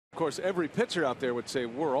course, every pitcher out there would say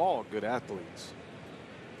we're all good athletes,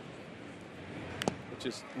 which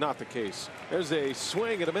is not the case. There's a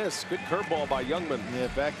swing and a miss. Good curveball by Jungmann. Yeah,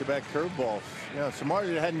 back-to-back curveballs. You know,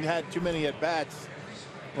 Samardzija hadn't had too many at bats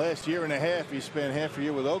last year and a half. He spent half a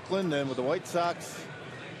year with Oakland and with the White Sox.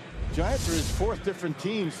 Giants are his 4th different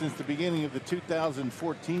team since the beginning of the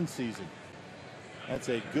 2014 season. That's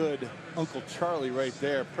a good Uncle Charlie right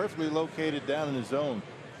there, perfectly located down in the zone.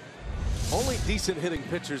 Only decent hitting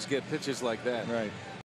pitchers get pitches like that. Right.